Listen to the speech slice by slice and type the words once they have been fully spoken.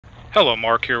Hello,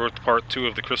 Mark here with part 2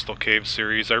 of the Crystal Cave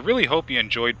series. I really hope you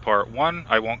enjoyed part 1.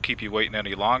 I won't keep you waiting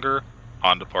any longer.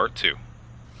 On to part 2.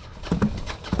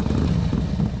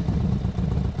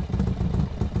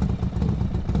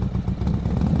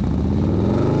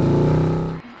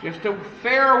 Just a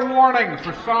fair warning,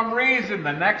 for some reason,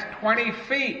 the next 20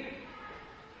 feet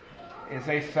is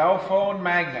a cell phone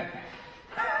magnet.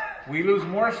 We lose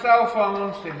more cell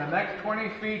phones in the next 20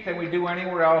 feet than we do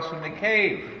anywhere else in the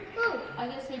cave.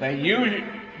 They usually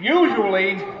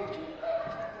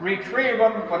retrieve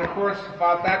them, but of course,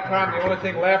 about that time, the only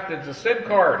thing left is a SIM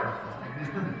card.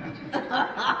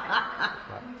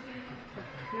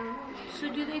 So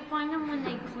do they find them when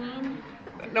they clean?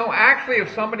 No, actually,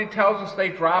 if somebody tells us they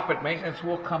drop it, maintenance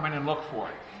will come in and look for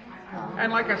it.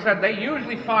 And like I said, they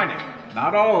usually find it.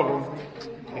 Not all of them,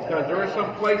 because there are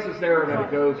some places there that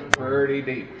it goes pretty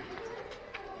deep.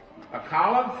 A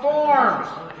column forms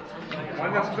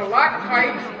when the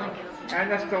stalactites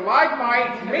and the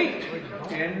stalagmites meet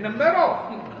in the middle.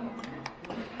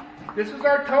 This is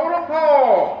our totem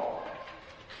pole.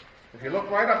 If you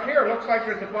look right up here, it looks like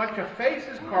there's a bunch of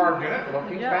faces carved in it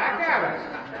looking back at us.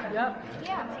 Yep.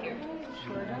 Yeah, it's here.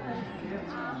 Sure does.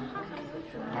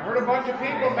 I heard a bunch of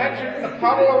people mention the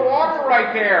puddle of water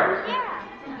right there.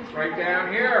 Right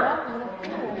down here.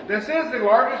 This is the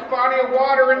largest body of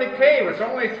water in the cave. It's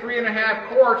only 3.5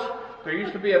 quarts. There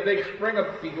used to be a big spring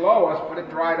up below us, but it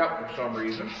dried up for some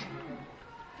reason.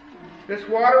 This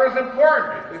water is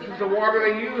important. This is the water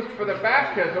they used for the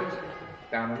baptisms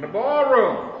down in the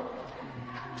ballroom.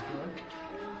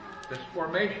 This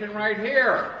formation right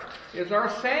here is our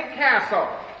sandcastle.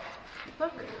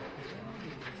 Look.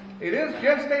 It is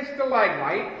just a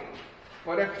stalagmite,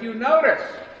 but if you notice,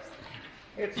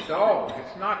 it's dull,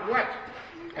 it's not wet,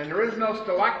 and there is no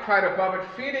stalactite above it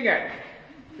feeding it.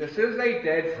 This is a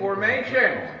dead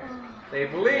formation. They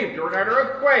believe during that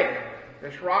earthquake,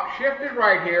 this rock shifted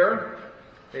right here.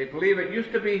 They believe it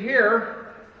used to be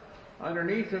here,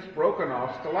 underneath this broken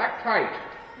off stalactite.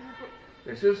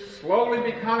 This is slowly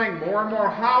becoming more and more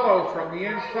hollow from the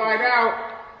inside out,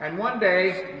 and one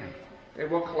day it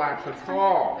will collapse and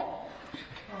fall.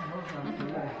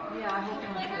 Yeah, I hope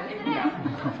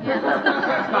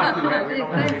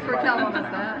not. Thanks for telling us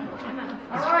that.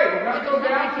 All right, we're going to go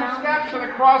down some steps and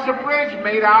across a bridge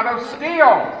made out of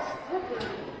steel.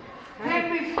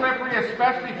 Can be slippery,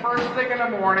 especially first thing in the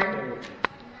morning.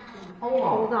 Hold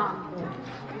on. Hold on.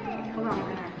 Hold on a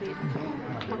minute, please.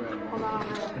 Hold on a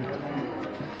minute.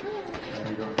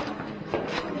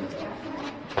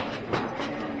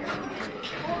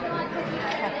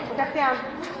 Step down.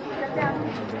 Step down.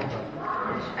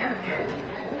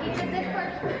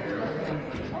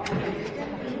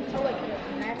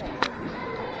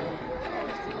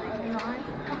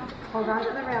 Hold on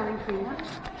to the railing, please.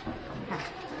 Okay.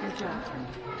 Good job.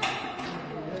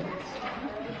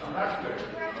 That's good.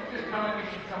 Just coming, you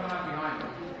should come up behind us.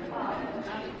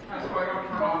 That's why I don't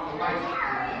turn off the lights.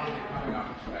 Coming up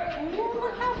instead. Ooh,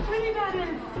 look how pretty that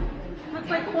is. Looks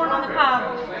like corn on the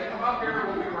cob. As they come up here,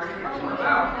 we'll be ready to turn it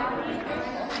out.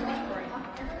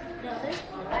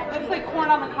 Looks like corn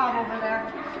on the cob over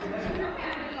there.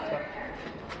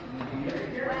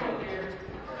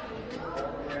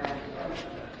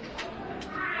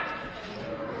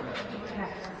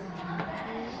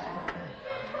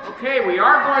 Okay, we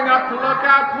are going up to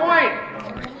Lookout Point.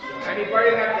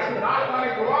 Anybody that does not want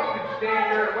to go up can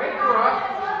stand here and wait for us.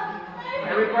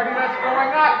 Everybody that's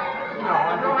going up, no,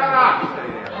 go ahead up. Stay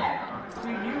there.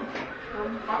 See you.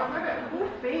 About a minute. Ooh,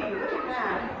 baby, look at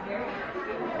that.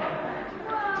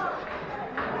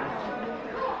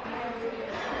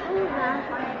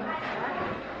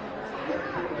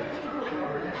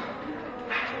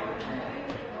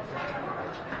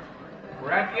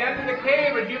 We're at the end of the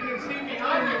cave, as you can see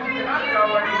behind you. We cannot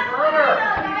go any further.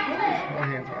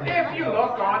 If you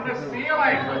look on the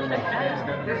ceiling,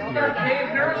 this is our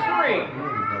cave nursery.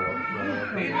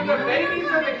 These are the babies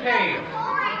in the cave.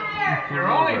 They're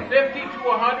only 50 to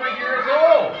 100 years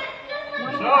old.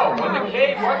 So, when the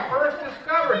cave was first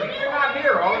discovered, these were not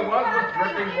here. All it was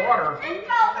dripping water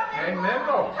and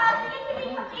minerals.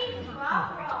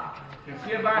 You can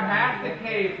see about half the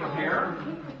cave from here.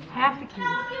 Half the cave.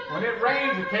 When it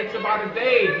rains, it takes about a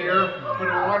day here for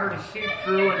the water to seep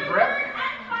through and drip.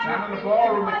 Down in the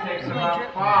ballroom, it takes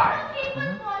about 5.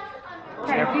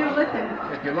 Okay, if you listen.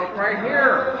 If you look right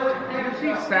here, you can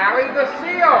see Sally the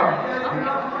seal,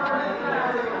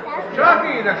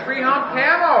 Chucky the 3-hump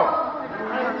camel,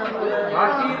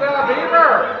 Lucky the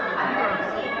beaver,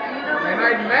 and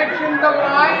I mentioned the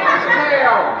lion's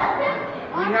tail.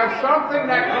 We have something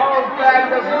that Carlsbad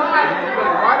does not,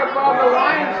 because right above the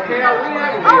lion's tail we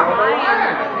have the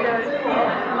lion.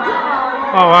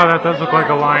 Oh wow, that does look like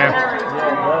a lion.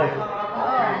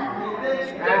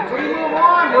 As we move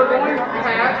on, we're going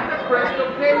past the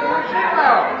Crystal Cave wishing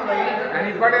well.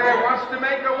 Anybody that wants to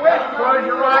make a wish, close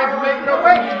your eyes, make a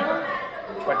wish.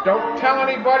 But don't tell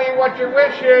anybody what your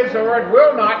wish is, or it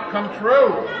will not come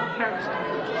true.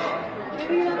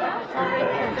 You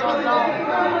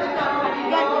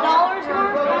got the dollars,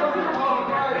 Mark?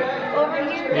 Over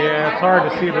here? Yeah, it's hard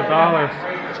to see the dollars.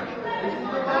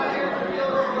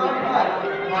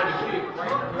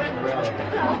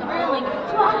 Really?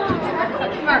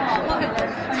 Mark, look at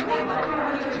this.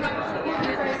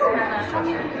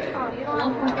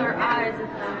 Look with our eyes at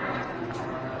them.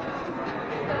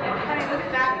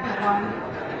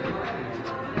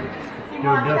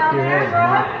 You'll duck your head,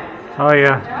 Mark. Oh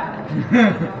yeah.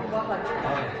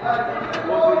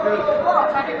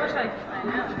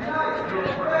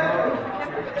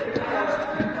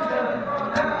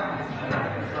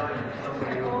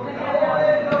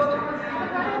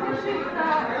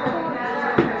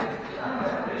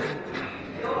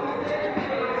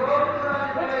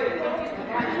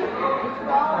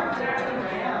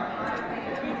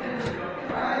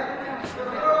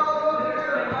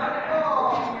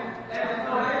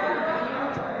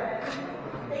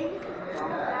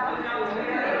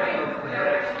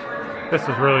 This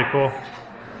is really cool.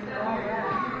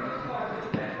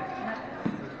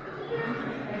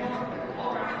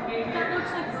 That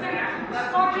looks like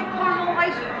salted caramel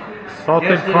ice cream.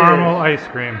 Salted caramel ice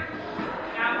cream.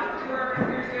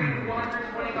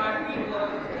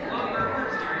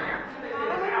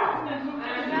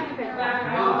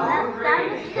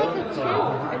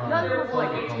 It does look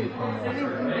like it too.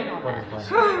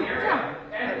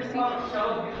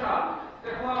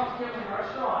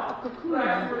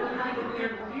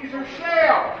 These are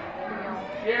shale.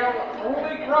 Shale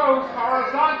only grows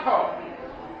horizontal.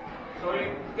 So you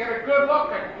get a good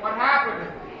look at what happened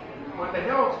when the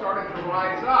hill started to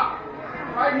rise up.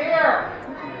 Right here,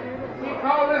 we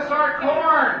call this our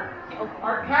corn,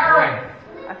 our carrot.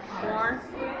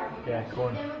 Yeah,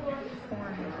 corn.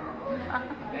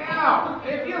 Now,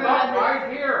 if you look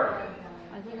right here,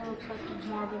 I think it looks like a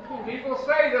marble cake. people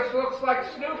say this looks like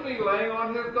Snoopy laying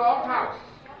on his doghouse.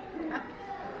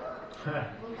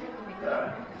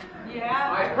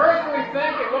 I personally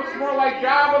think it looks more like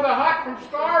Jabba the Hutt from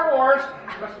Star Wars,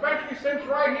 especially since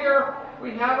right here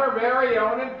we have our very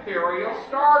own Imperial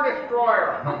Star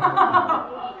Destroyer.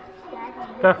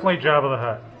 Definitely Jabba the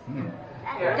Hutt.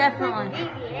 Yes. Definitely.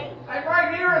 And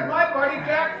right here is my buddy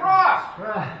Jack Frost.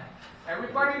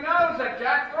 Everybody knows that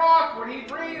Jack Frost, when he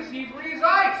breathes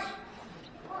ice.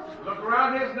 Look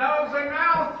around his nose and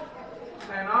mouth,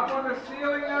 and up on the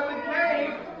ceiling of the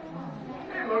cave,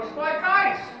 it looks like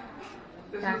ice.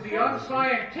 This is the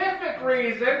unscientific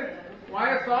reason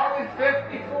why it's always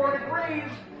 54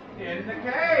 degrees in the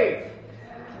cave.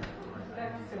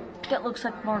 That looks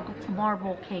like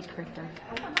marble cake right there.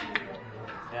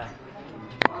 Yeah.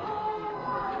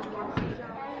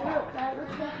 Look, that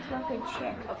looks like a fucking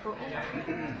shit.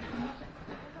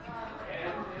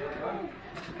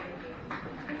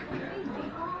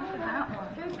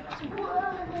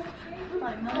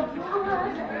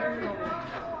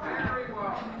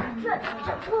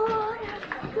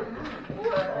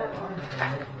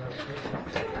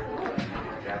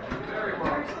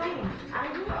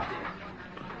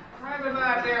 Right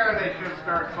about there, they should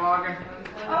start fogging.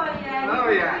 Oh yeah. Oh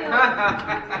yeah.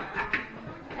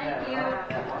 Thank you.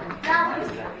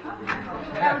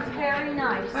 That was very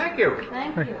nice. Thank you.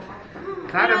 Thank you.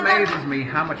 That amazes me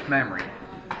how much memory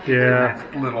Yeah.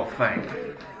 that little thing.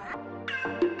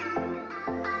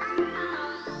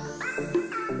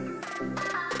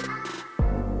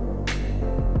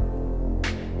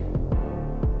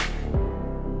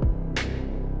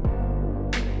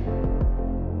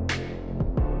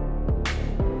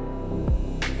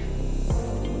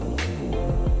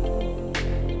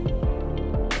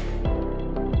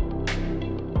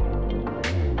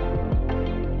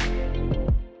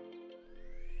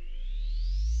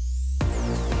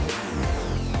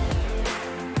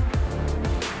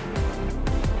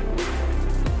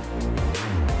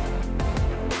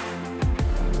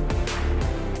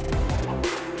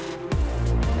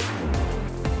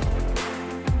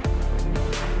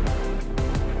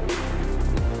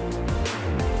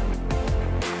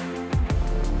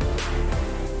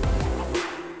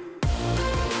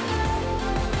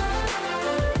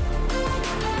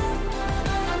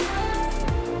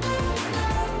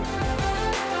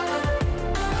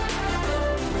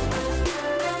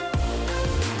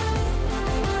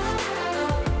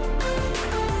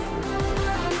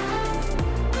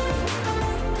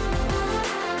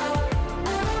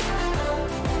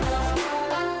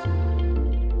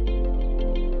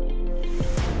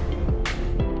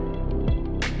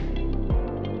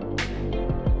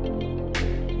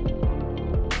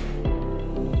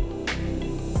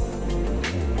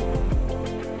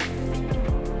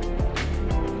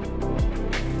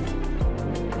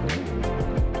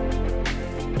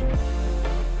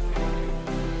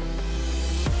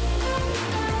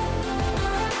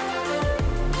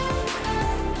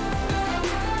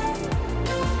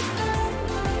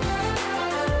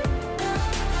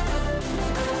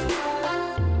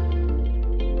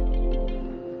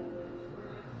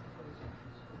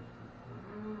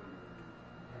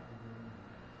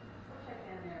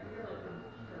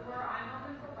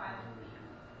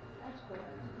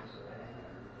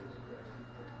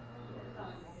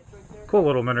 Cool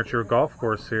little miniature golf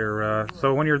course here.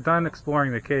 So when you're done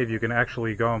exploring the cave, you can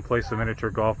actually go and play some miniature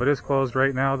golf. It is closed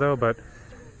right now though, but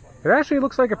it actually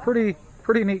looks like a pretty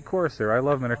neat course here. I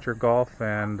love miniature golf,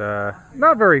 and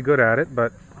not very good at it,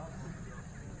 but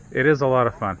it is a lot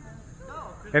of fun.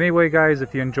 Anyway guys,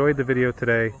 if you enjoyed the video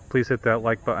today, please hit that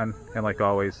like button, and like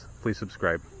always, please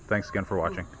subscribe. Thanks again for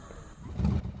watching.